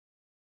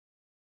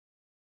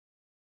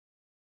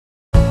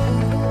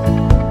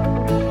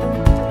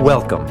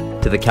Welcome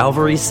to the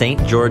Calvary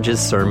St. George's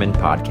Sermon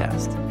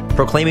Podcast,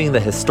 proclaiming the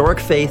historic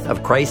faith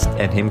of Christ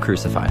and Him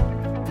crucified.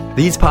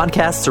 These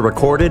podcasts are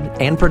recorded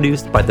and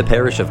produced by the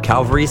parish of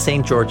Calvary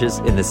St. George's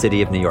in the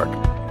city of New York.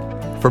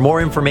 For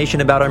more information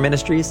about our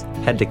ministries,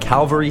 head to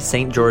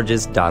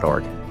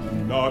calvarystgeorges.org.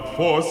 Not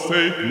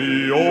forsake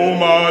me, oh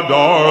my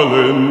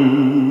darling,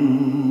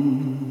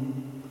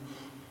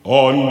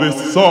 on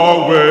this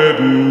our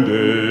wedding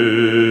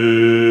day.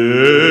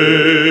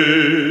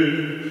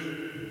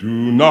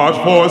 Do not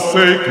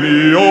forsake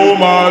me, oh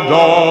my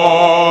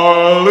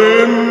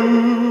darling,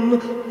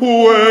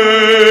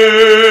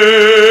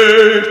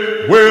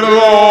 wait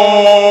long.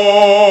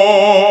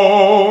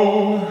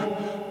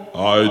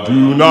 I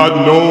do not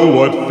know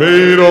what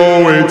fate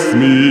awaits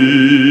me.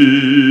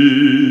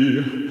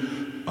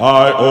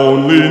 I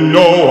only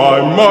know I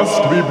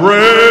must be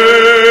brave,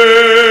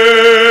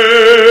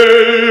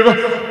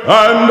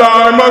 and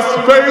I must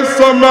face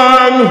a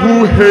man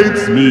who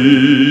hates me.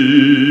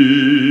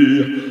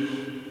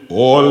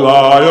 Or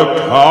lie a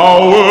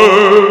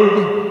coward,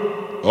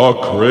 a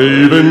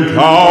craven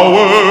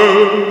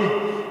coward,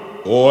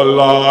 or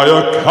lie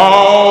a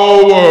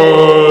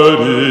coward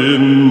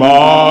in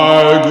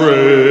my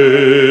grave.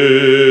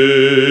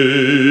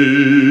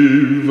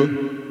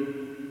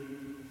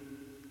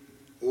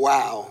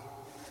 Wow.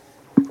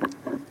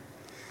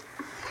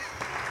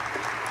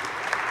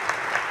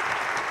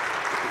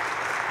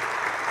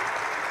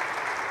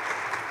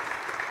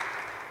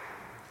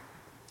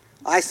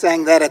 I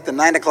sang that at the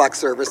 9 o'clock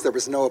service. There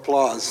was no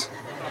applause.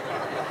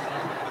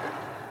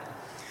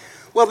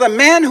 Well, the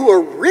man who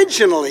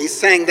originally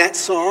sang that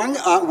song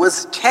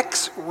was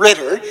Tex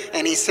Ritter,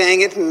 and he sang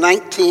it in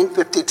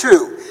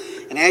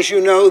 1952. And as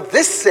you know,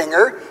 this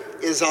singer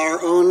is our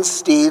own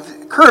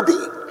Steve Kirby.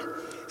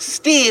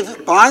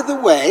 Steve, by the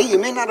way, you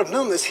may not have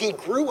known this, he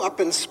grew up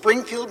in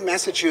Springfield,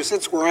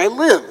 Massachusetts, where I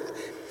live.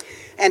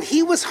 And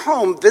he was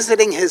home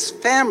visiting his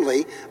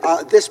family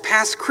this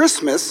past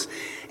Christmas,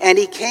 and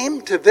he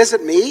came to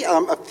visit me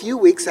a few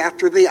weeks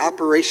after the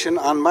operation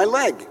on my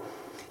leg.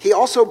 He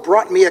also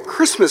brought me a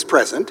Christmas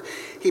present.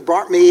 He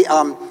brought me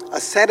a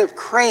set of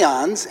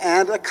crayons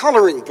and a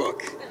coloring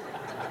book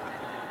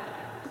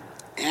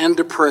and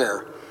a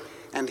prayer.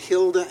 And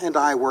Hilda and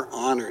I were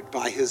honored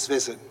by his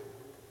visit.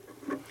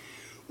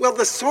 Well,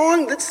 the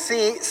song that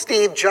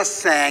Steve just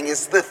sang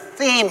is the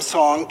theme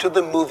song to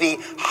the movie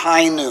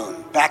High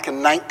Noon, back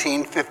in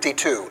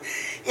 1952.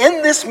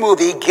 In this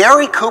movie,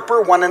 Gary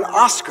Cooper won an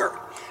Oscar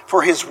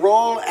for his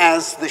role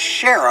as the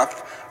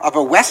sheriff of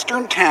a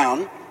western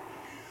town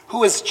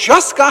who has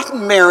just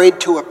gotten married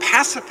to a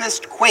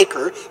pacifist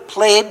Quaker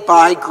played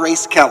by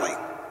Grace Kelly.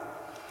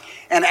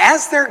 And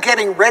as they're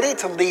getting ready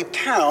to leave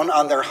town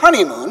on their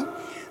honeymoon,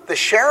 the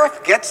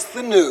sheriff gets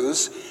the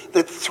news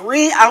that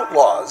 3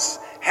 outlaws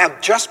have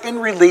just been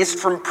released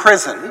from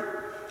prison,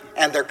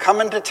 and they're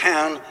coming to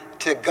town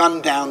to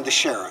gun down the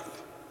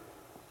sheriff.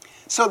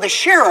 So the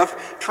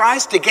sheriff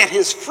tries to get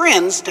his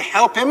friends to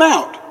help him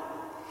out,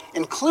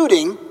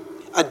 including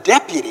a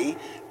deputy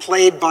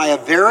played by a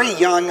very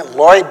young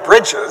Lloyd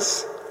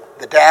Bridges,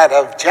 the dad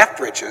of Jeff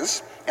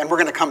Bridges, and we're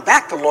going to come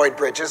back to Lloyd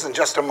Bridges in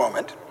just a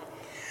moment.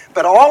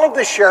 But all of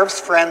the sheriff's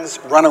friends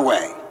run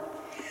away.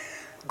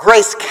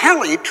 Grace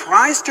Kelly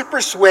tries to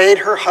persuade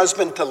her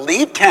husband to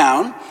leave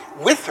town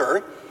with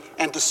her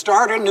and to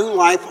start a new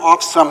life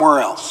off somewhere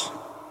else.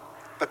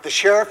 But the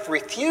sheriff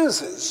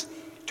refuses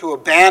to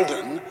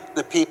abandon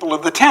the people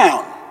of the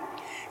town.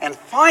 And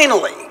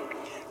finally,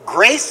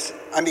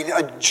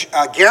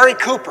 Gary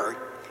Cooper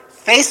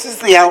faces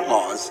the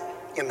outlaws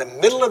in the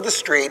middle of the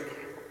street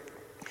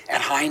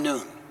at high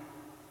noon.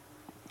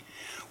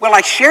 Well,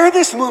 I share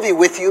this movie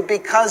with you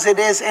because it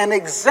is an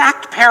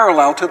exact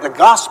parallel to the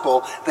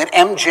gospel that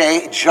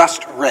MJ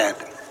just read.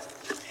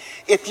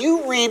 If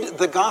you read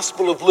the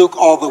Gospel of Luke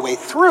all the way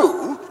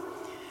through,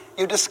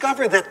 you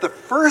discover that the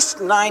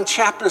first 9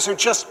 chapters are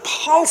just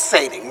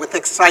pulsating with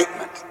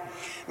excitement.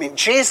 I mean,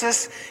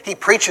 Jesus, he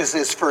preaches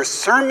his first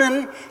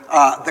sermon.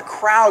 The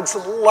crowds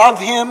love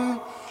him.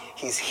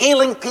 He's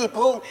healing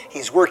people.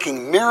 He's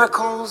working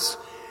miracles.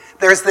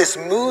 There's this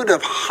mood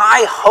of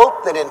high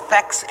hope that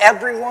infects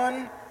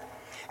everyone.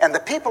 And the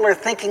people are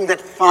thinking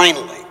that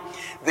finally,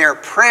 their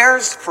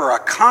prayers for a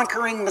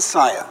conquering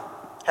Messiah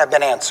have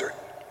been answered.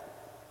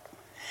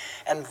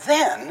 And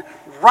then,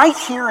 right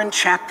here in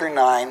chapter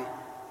 9,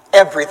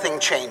 everything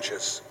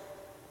changes.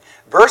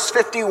 Verse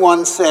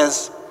 51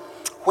 says,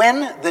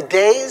 "When the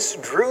days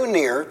drew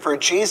near for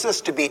Jesus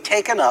to be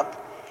taken up,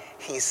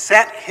 he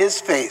set his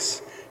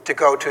face to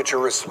go to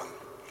Jerusalem."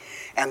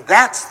 And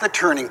that's the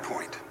turning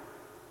point.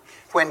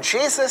 When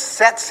Jesus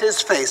sets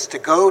his face to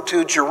go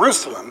to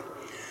Jerusalem,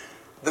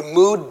 the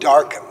mood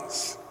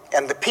darkens,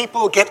 and the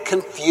people get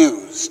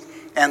confused,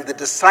 and the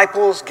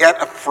disciples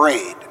get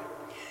afraid.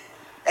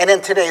 And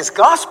in today's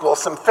gospel,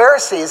 some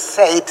Pharisees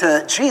say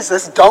to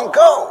Jesus, "Don't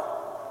go.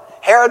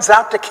 Herod's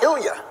out to kill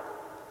you."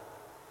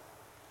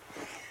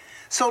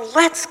 So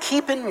let's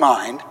keep in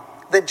mind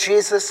that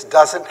Jesus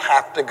doesn't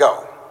have to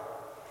go.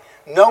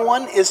 No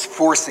one is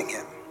forcing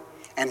him.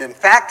 And in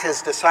fact,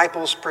 his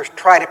disciples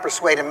try to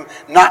persuade him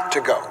not to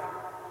go.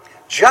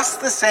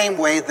 Just the same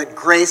way that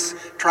Grace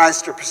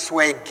tries to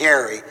persuade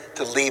Gary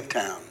to leave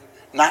town,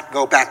 not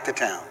go back to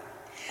town.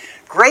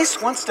 Grace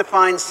wants to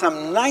find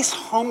some nice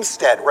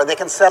homestead where they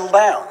can settle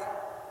down.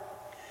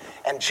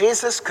 And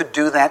Jesus could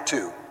do that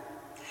too.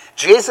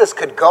 Jesus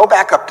could go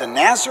back up to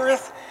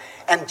Nazareth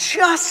and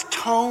just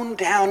tone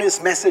down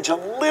his message a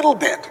little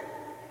bit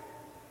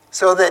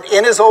so that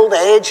in his old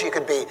age he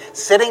could be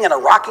sitting in a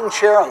rocking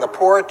chair on the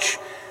porch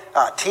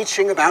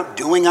teaching about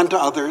doing unto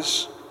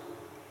others.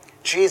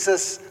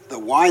 Jesus, the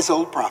wise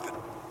old prophet.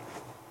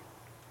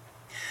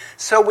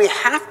 So we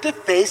have to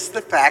face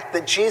the fact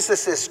that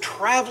Jesus is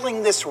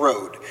traveling this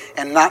road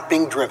and not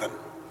being driven.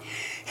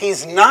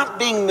 He's not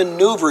being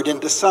maneuvered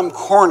into some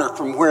corner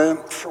from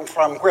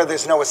where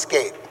there's no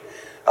escape.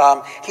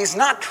 He's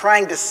not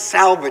trying to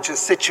salvage a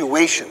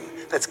situation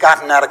that's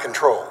gotten out of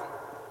control.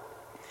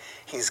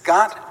 He's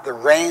got the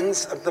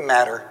reins of the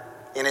matter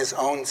in his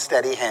own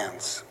steady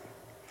hands.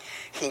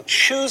 He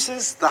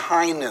chooses the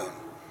high noon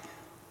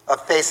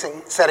of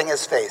setting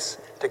his face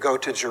to go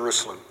to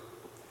Jerusalem.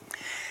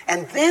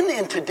 And then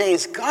in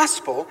today's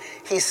gospel,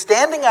 he's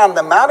standing on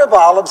the Mount of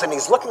Olives and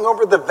he's looking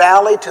over the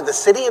valley to the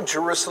city of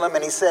Jerusalem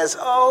and he says,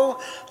 "Oh,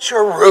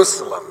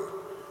 Jerusalem,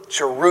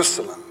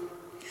 Jerusalem,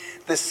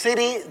 the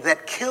city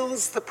that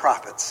kills the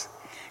prophets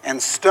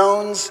and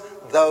stones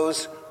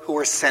those who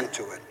are sent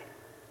to it.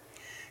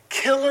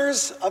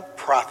 Killers of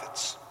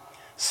prophets,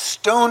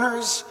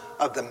 stoners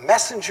of the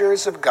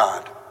messengers of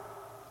God."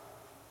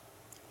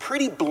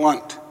 Pretty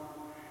blunt,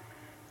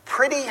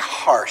 pretty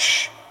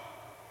harsh,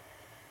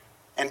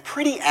 and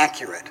pretty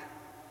accurate,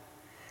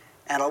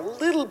 and a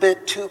little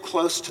bit too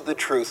close to the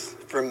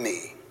truth for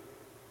me.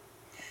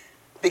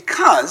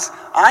 Because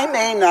I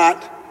may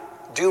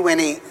not do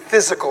any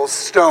physical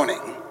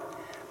stoning,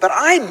 but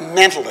I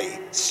mentally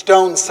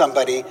stoned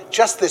somebody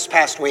just this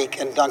past week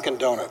in Dunkin'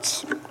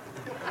 Donuts.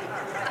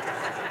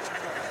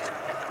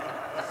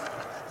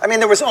 I mean,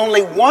 there was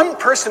only one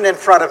person in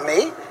front of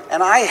me,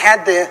 and I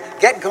had to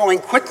get going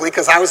quickly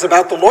because I was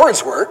about the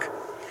Lord's work.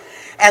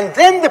 And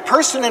then the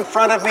person in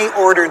front of me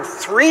ordered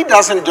 3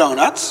 dozen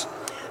donuts,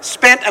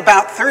 spent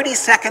about 30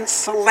 seconds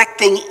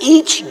selecting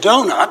each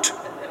donut,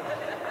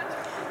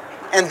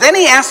 and then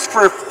he asked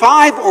for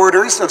 5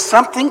 orders of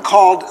something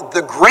called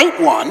the Great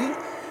One,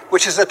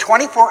 which is a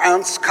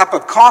 24-ounce cup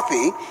of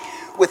coffee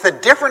with a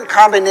different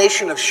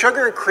combination of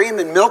sugar, cream,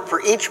 and milk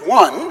for each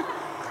one.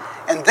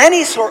 And then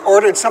he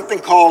ordered something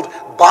called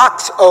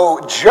Box O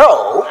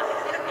Joe,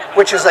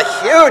 which is a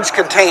huge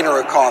container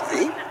of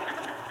coffee.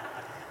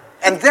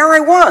 And there I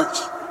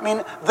was. I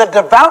mean, the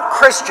devout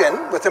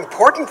Christian with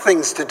important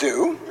things to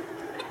do.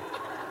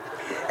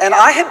 And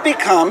I had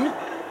become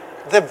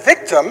the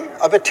victim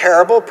of a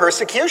terrible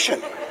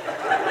persecution.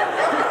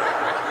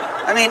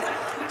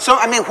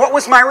 What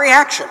was my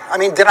reaction?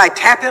 Did I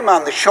tap him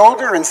on the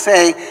shoulder and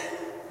say,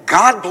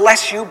 "God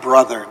bless you,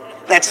 brother.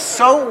 That's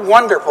so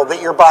wonderful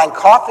that you're buying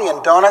coffee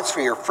and donuts for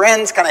your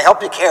friends. Can I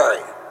help you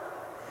carry?"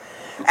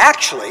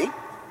 Actually,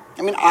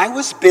 I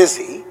was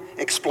busy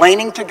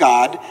explaining to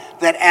God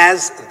that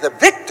as the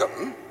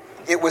victim,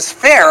 it was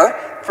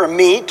fair for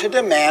me to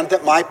demand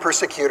that my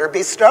persecutor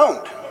be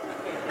stoned.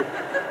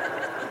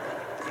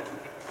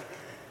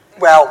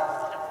 Well,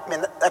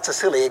 that's a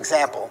silly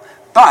example,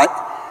 but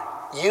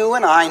you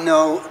and I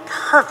know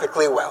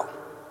perfectly well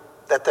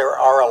that there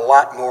are a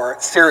lot more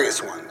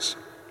serious ones.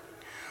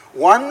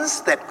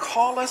 Ones that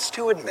call us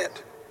to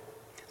admit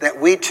that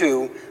we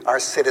too are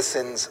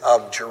citizens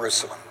of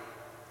Jerusalem.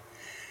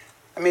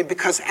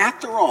 Because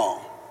after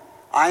all,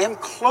 I am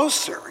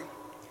closer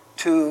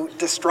to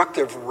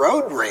destructive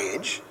road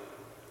rage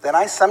than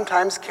I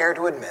sometimes care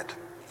to admit.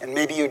 And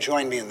maybe you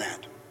join me in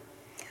that.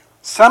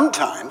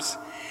 Sometimes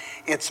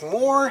it's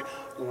more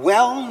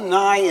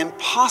well-nigh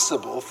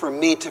impossible for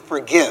me to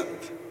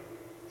forgive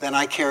than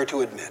I care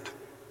to admit.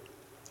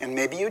 And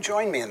maybe you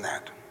join me in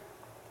that.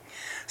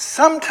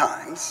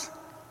 Sometimes,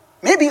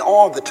 maybe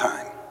all the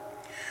time,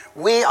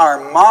 we are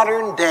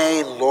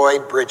modern-day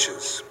Lloyd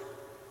Bridges,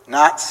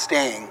 not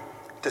staying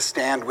to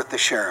stand with the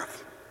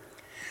sheriff,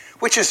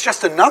 which is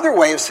just another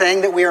way of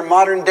saying that we are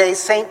modern-day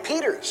St.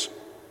 Peter's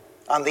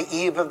on the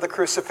eve of the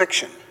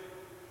crucifixion,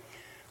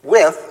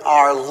 with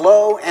our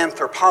low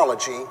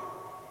anthropology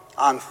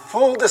on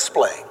full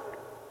display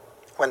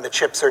when the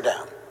chips are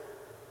down.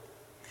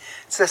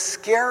 It's a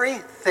scary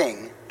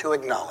thing to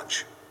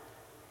acknowledge.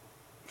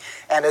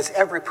 And as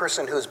every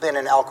person who's been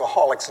in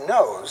Alcoholics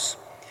knows,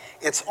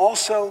 it's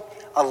also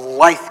a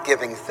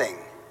life-giving thing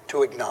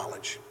to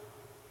acknowledge.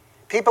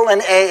 People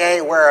in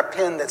AA wear a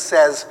pin that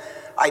says,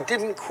 "I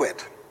didn't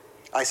quit,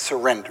 I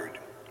surrendered."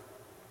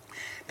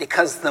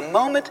 Because the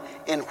moment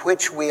in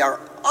which we are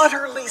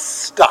utterly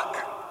stuck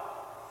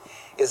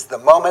is the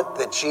moment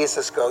that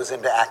Jesus goes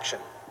into action.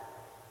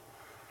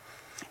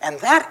 And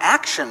that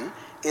action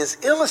is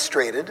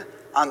illustrated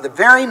on the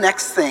very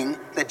next thing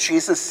that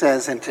Jesus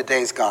says in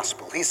today's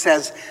gospel. He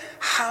says,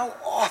 "How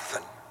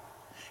often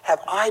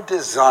have I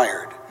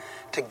desired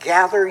to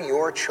gather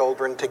your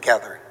children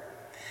together,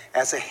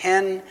 as a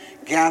hen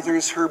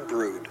gathers her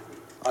brood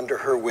under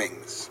her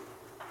wings.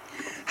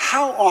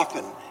 How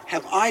often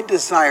have I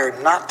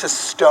desired not to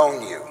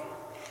stone you,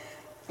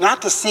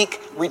 not to seek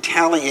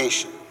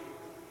retaliation,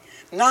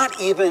 not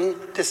even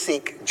to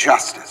seek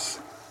justice,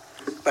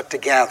 but to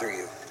gather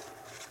you.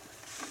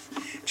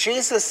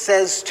 Jesus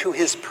says to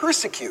his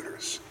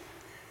persecutors,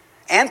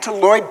 and to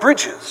Lloyd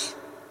Bridges,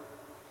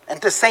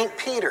 and to St.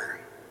 Peter,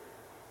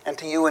 and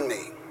to you and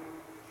me,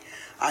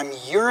 I'm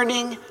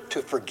yearning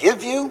to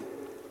forgive you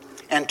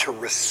and to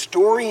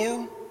restore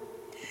you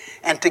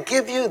and to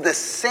give you the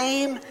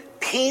same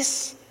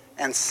peace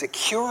and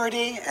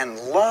security and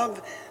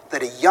love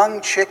that a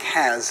young chick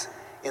has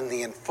in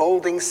the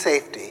enfolding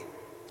safety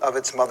of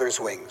its mother's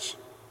wings.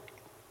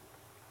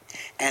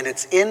 And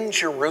it's in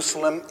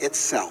Jerusalem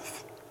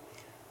itself,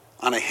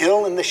 on a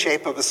hill in the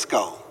shape of a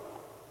skull,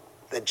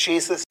 that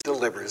Jesus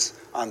delivers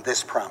on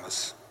this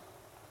promise.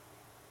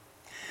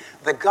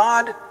 The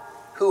God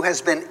who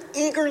has been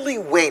eagerly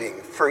waiting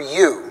for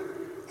you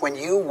when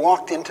you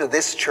walked into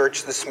this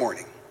church this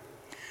morning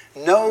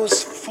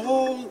knows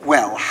full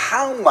well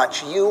how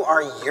much you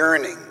are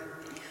yearning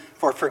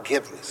for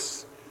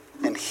forgiveness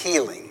and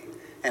healing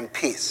and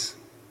peace.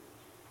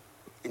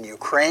 In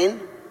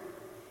Ukraine,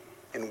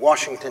 in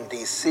Washington,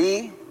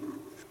 D.C.,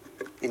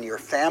 in your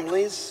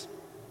families,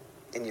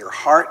 in your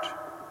heart.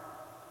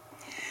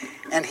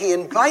 And he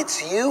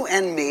invites you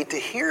and me to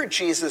hear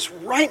Jesus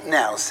right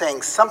now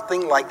saying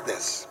something like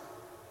this: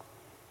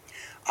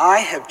 I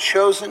have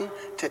chosen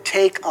to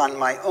take on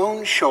my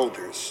own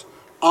shoulders,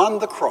 on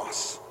the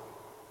cross,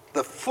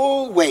 the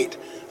full weight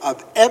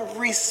of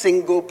every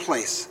single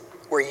place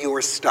where you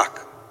are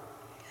stuck.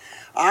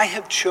 I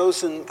have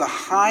chosen the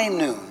high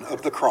noon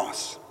of the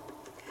cross,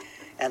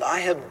 and I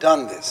have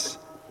done this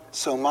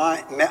so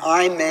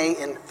I may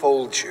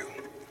enfold you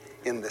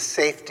in the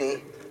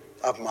safety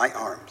of my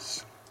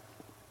arms.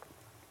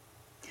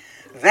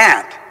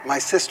 That, my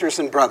sisters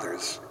and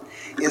brothers,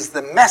 is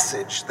the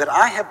message that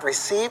I have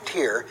received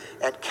here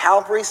at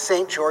Calvary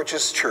St.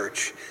 George's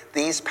Church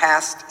these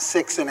past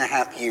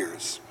 6.5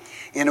 years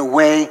in a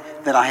way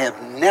that I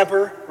have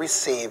never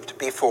received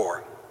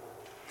before.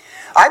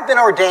 I've been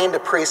ordained a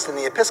priest in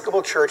the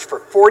Episcopal Church for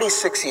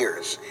 46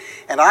 years,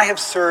 and I have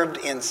served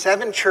in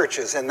 7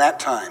 churches in that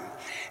time.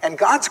 And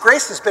God's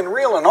grace has been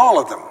real in all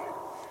of them.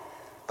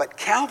 But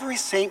Calvary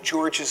St.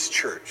 George's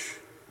Church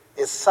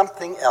is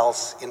something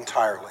else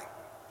entirely.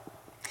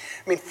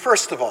 I mean,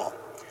 first of all,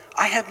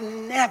 I have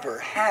never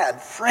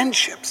had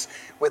friendships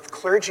with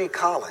clergy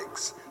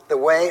colleagues the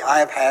way I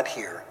have had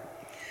here,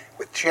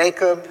 with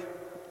Jacob,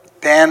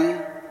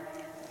 Ben,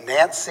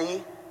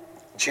 Nancy,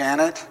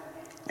 Janet,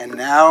 and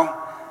now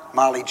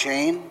Molly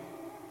Jane,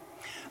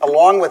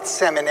 along with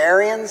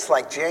seminarians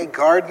like Jay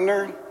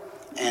Gardner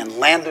and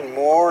Landon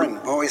Moore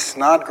and Bowie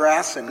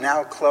Snodgrass and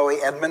now Chloe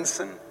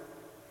Edmondson.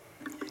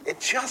 It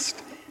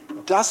just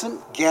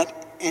doesn't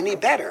get any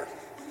better.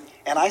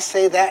 And I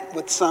say that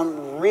with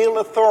some real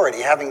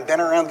authority, having been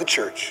around the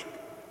church.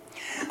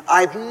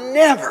 I've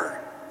never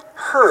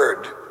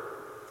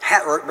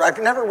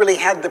really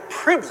had the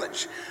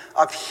privilege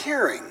of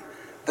hearing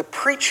the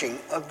preaching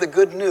of the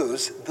good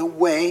news the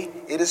way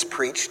it is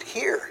preached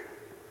here.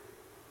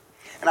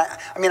 And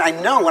I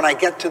know when I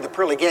get to the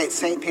pearly gates,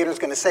 St. Peter's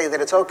going to say that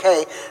it's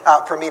okay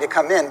for me to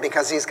come in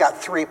because he's got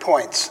 3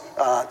 points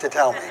to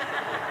tell me.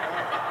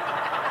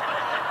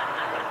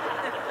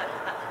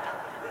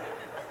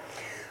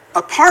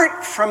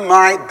 Apart from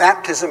my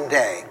baptism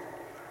day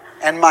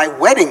and my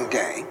wedding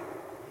day,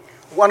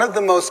 one of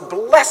the most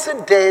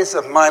blessed days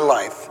of my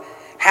life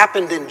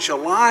happened in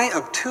July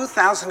of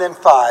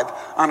 2005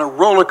 on a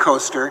roller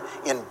coaster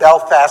in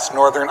Belfast,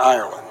 Northern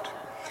Ireland.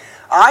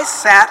 I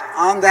sat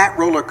on that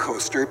roller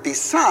coaster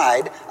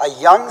beside a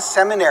young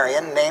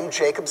seminarian named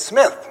Jacob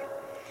Smith.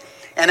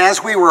 And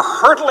as we were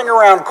hurtling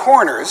around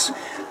corners,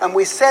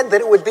 we said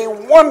that it would be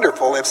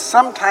wonderful if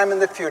sometime in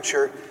the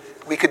future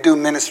we could do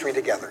ministry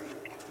together.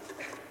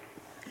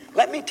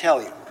 Let me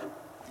tell you,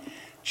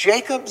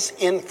 Jacob's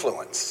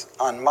influence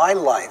on my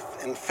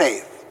life and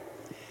faith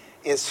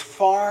is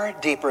far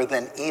deeper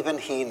than even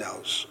he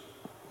knows.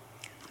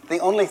 The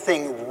only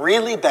thing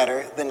really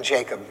better than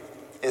Jacob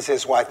is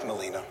his wife,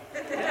 Melina.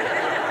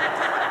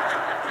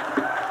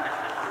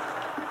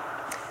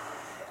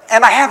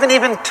 And I haven't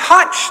even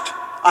touched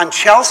on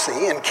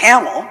Chelsea and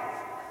Camel.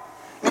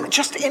 I mean,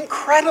 just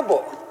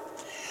incredible.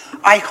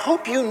 I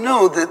hope you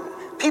know that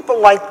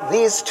people like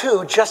these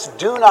two just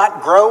do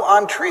not grow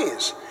on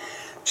trees.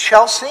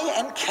 Chelsea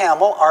and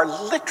Camel are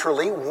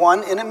literally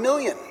 1 in a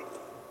million.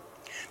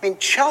 I mean,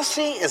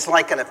 Chelsea is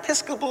like an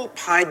Episcopal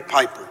Pied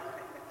Piper.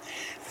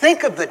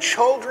 Think of the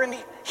children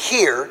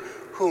here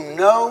who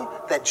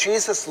know that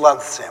Jesus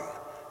loves them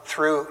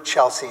through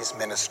Chelsea's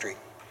ministry.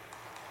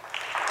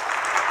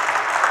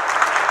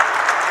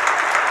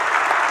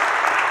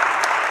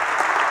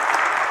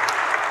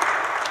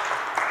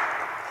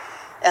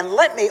 And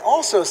let me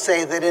also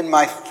say that in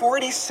my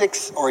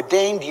 46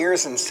 ordained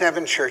years in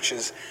 7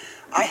 churches,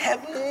 I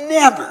have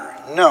never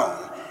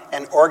known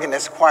an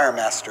organist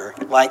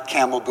choirmaster like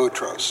Camel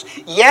Boutros.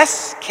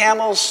 Yes,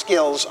 Camel's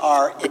skills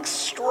are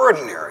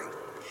extraordinary,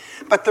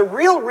 but the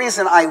real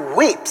reason I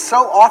weep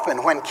so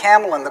often when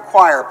Camel and the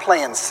choir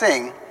play and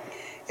sing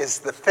is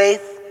the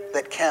faith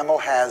that Camel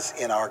has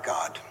in our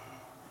God.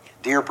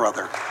 Dear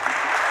brother,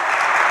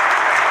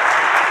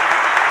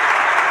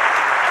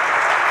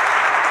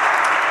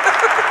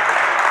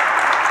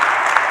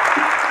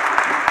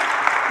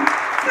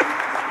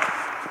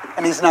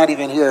 and he's not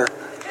even here.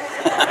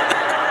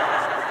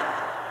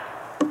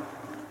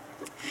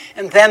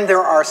 And then there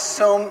are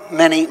so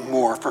many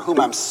more for whom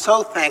I'm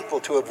so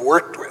thankful to have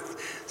worked with.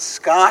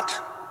 Scott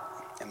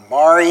and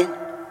Mari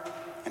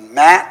and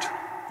Matt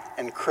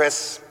and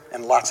Chris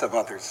and lots of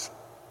others.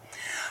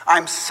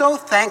 I'm so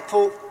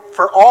thankful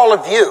for all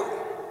of you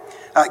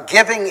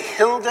giving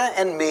Hilda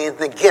and me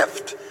the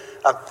gift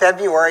of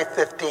February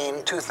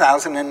 15,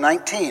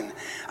 2019.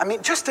 I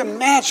mean, just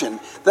imagine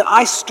that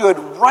I stood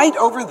right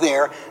over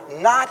there,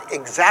 not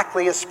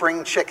exactly a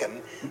spring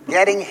chicken,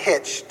 getting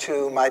hitched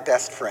to my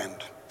best friend.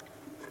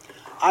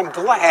 I'm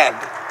glad.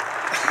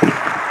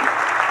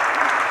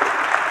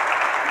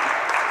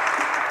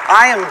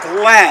 I am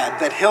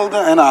glad that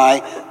Hilda and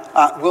I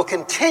will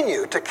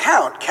continue to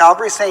count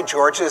Calvary St.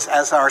 George's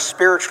as our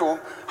spiritual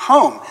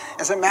home.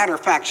 As a matter of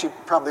fact, she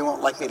probably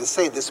won't like me to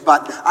say this,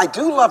 but I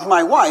do love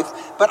my wife,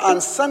 but on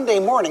Sunday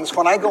mornings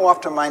when I go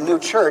off to my new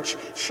church,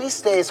 she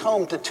stays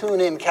home to tune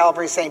in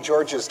Calvary St.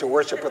 George's to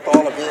worship with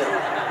all of you.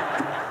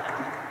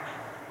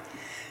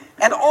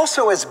 And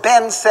also, as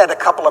Ben said a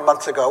couple of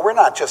months ago, we're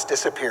not just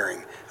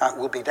disappearing.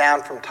 We'll be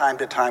down from time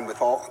to time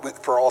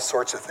for all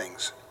sorts of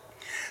things.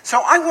 So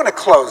I want to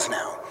close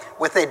now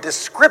with a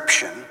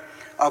description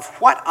of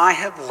what I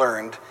have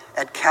learned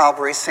at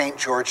Calvary St.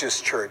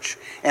 George's Church.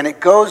 And it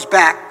goes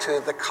back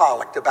to the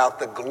collect about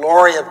the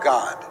glory of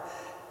God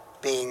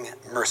being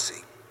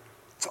mercy.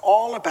 It's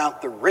all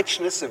about the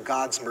richness of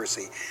God's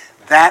mercy.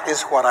 That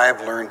is what I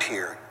have learned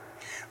here.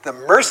 The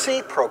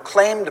mercy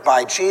proclaimed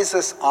by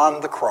Jesus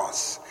on the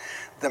cross.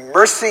 The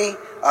mercy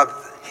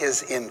of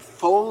his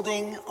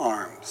enfolding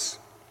arms,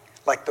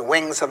 like the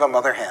wings of a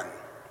mother hen.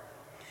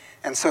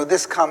 And so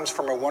this comes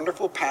from a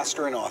wonderful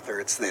pastor and author.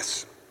 It's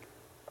this: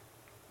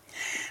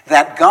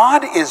 that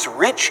God is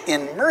rich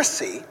in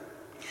mercy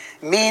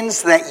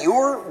means that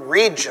your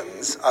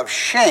regions of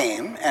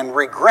shame and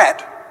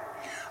regret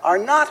are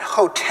not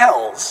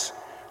hotels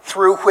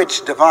through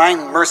which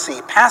divine mercy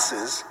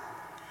passes,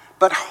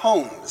 but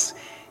homes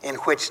in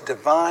which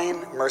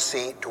divine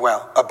mercy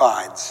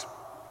abides.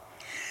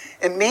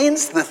 It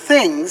means the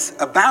things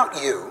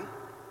about you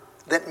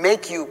that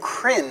make you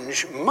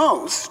cringe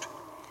most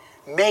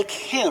make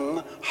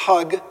him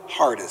hug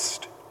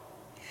hardest.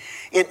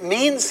 It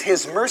means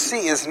his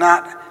mercy is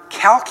not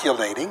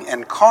calculating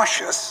and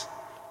cautious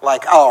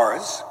like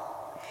ours.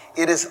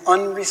 It is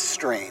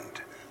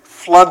unrestrained,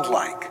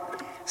 flood-like,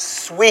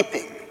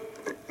 sweeping,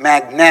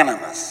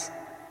 magnanimous.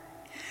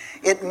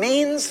 It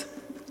means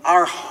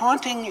our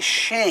haunting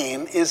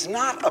shame is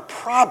not a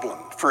problem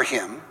for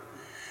him,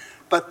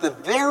 but the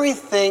very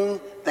thing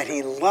that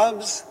he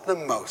loves the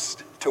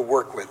most to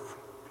work with.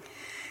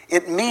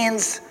 It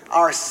means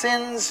our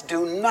sins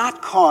do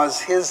not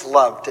cause his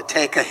love to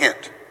take a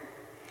hit.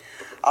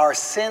 Our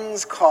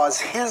sins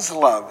cause his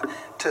love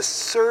to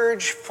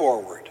surge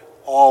forward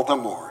all the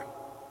more.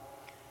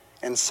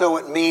 And so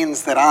it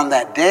means that on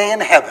that day in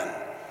heaven,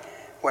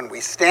 when we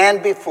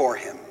stand before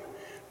him,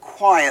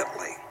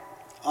 quietly,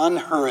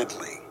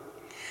 unhurriedly,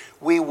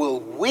 we will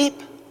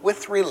weep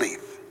with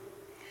relief,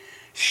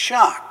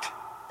 shocked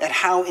at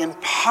how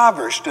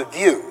impoverished a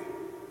view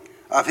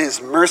of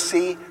his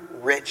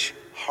mercy-rich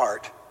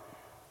heart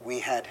we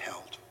had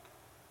held.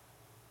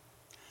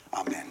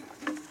 Amen.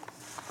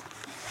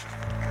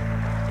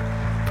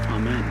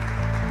 Amen.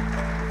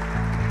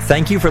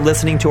 Thank you for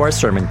listening to our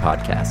sermon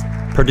podcast,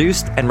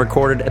 produced and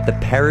recorded at the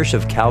parish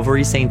of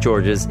Calvary St.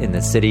 George's in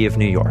the city of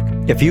New York.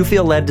 If you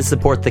feel led to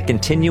support the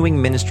continuing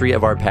ministry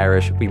of our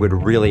parish, we would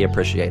really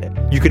appreciate it.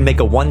 You can make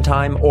a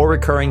one-time or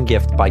recurring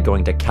gift by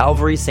going to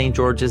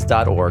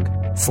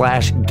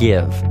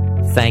calvarystgeorges.org/give.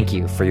 Thank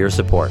you for your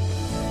support.